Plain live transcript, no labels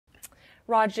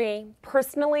Rogie,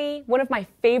 personally, one of my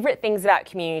favorite things about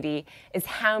Community is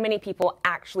how many people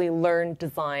actually learn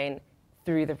design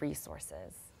through the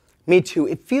resources. Me too.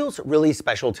 It feels really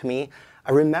special to me.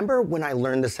 I remember when I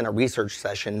learned this in a research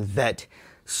session that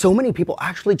so many people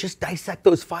actually just dissect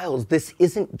those files. This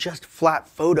isn't just flat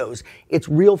photos. It's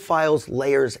real files,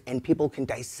 layers, and people can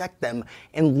dissect them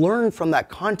and learn from that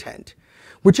content,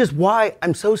 which is why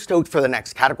I'm so stoked for the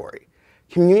next category,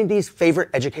 Community's favorite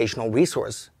educational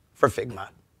resource for Figma.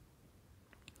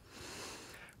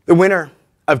 The winner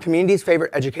of Community's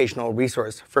favorite educational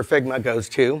resource for Figma goes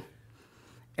to,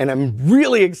 and I'm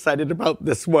really excited about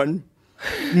this one,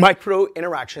 Micro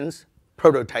Interactions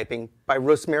Prototyping by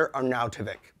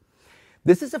𝗵𝗃𝗀.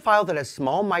 This is a file that has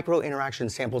small micro interaction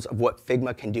samples of what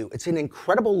Figma can do. It's an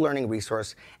incredible learning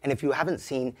resource, and if you haven't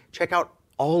seen, check out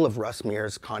all of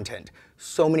𝗵𝗃𝗀's content.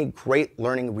 So many great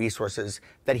learning resources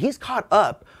that he's caught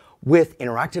up with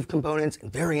interactive components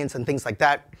and variants and things like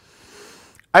that.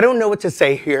 I don't know what to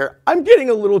say here. I'm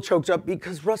getting a little choked up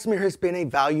because 𝗵𝗃𝗀 has been a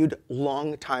valued,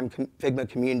 long-time Figma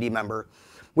community member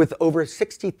with over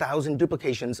 60,000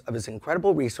 duplications of his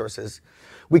incredible resources.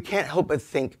 We can't help but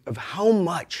think of how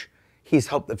much he's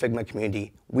helped the Figma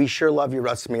community. We sure love you,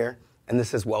 𝗵𝗃𝗀, and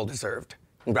this is well-deserved.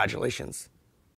 Congratulations.